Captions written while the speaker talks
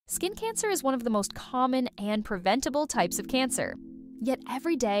Skin cancer is one of the most common and preventable types of cancer. Yet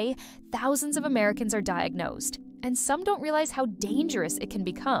every day, thousands of Americans are diagnosed, and some don't realize how dangerous it can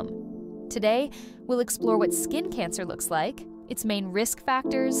become. Today, we'll explore what skin cancer looks like, its main risk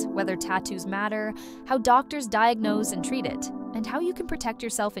factors, whether tattoos matter, how doctors diagnose and treat it, and how you can protect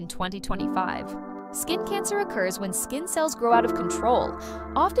yourself in 2025. Skin cancer occurs when skin cells grow out of control,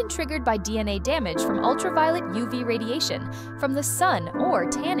 often triggered by DNA damage from ultraviolet UV radiation from the sun or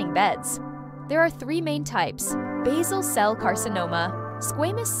tanning beds. There are three main types: basal cell carcinoma,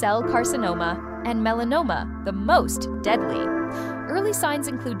 squamous cell carcinoma, and melanoma, the most deadly. Early signs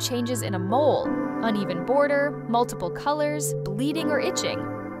include changes in a mole, uneven border, multiple colors, bleeding or itching.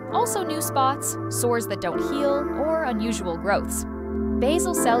 Also new spots, sores that don't heal, or unusual growths.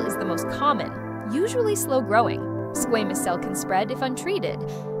 Basal cell is the most common, usually slow-growing. Squamous cell can spread if untreated.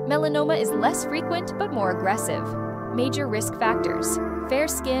 Melanoma is less frequent but more aggressive. Major risk factors: fair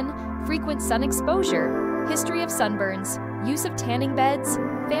skin, frequent sun exposure, history of sunburns, use of tanning beds,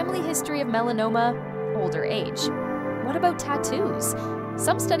 family history of melanoma, older age. What about tattoos?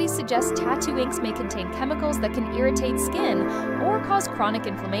 Some studies suggest tattoo inks may contain chemicals that can irritate skin or cause chronic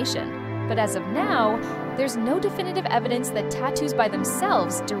inflammation. But as of now, there's no definitive evidence that tattoos by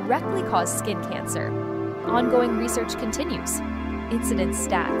themselves directly cause skin cancer. Ongoing research continues. Incidence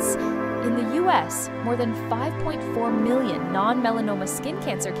stats. In the US, more than 5.4 million non-melanoma skin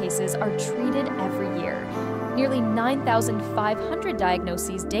cancer cases are treated every year, nearly 9,500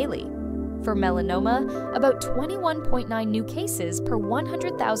 diagnoses daily. For melanoma, about 21.9 new cases per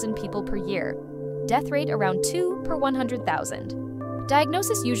 100,000 people per year. Death rate around 2 per 100,000.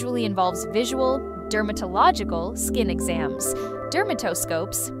 Diagnosis usually involves visual, dermatological skin exams,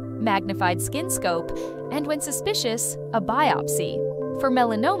 dermatoscopes, magnified skin scope, and when suspicious, a biopsy. For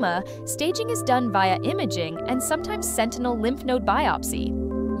melanoma, staging is done via imaging and sometimes sentinel lymph node biopsy.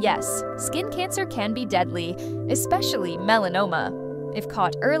 Yes, skin cancer can be deadly, especially melanoma. If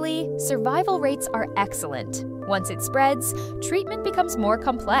caught early, survival rates are excellent. Once it spreads, treatment becomes more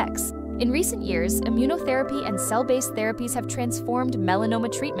complex. In recent years, immunotherapy and cell-based therapies have transformed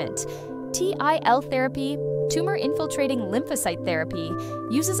melanoma treatment. TIL therapy, tumor-infiltrating lymphocyte therapy,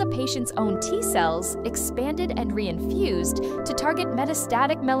 uses a patient's own T cells, expanded and reinfused, to target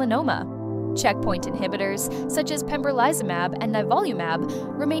metastatic melanoma. Checkpoint inhibitors, such as pembrolizumab and nivolumab,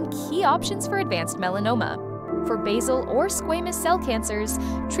 remain key options for advanced melanoma. For basal or squamous cell cancers,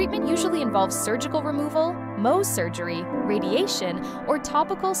 treatment usually involves surgical removal, Mohs surgery, radiation, or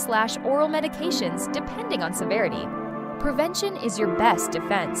topical/oral medications depending on severity. Prevention is your best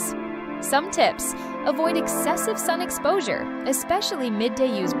defense. Some tips: avoid excessive sun exposure, especially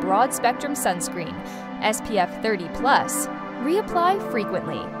midday use broad-spectrum sunscreen, SPF 30+. Reapply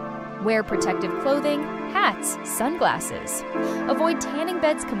frequently. Wear protective clothing, hats, sunglasses. Avoid tanning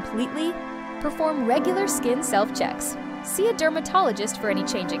beds completely. Perform regular skin self-checks. See a dermatologist for any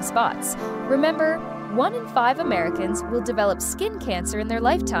changing spots. Remember, 1 in 5 Americans will develop skin cancer in their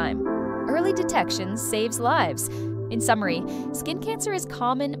lifetime. Early detection saves lives. In summary, skin cancer is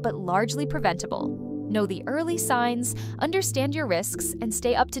common but largely preventable. Know the early signs, understand your risks, and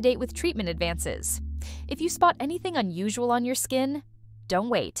stay up to date with treatment advances. If you spot anything unusual on your skin, don't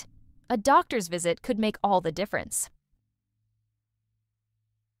wait. A doctor's visit could make all the difference.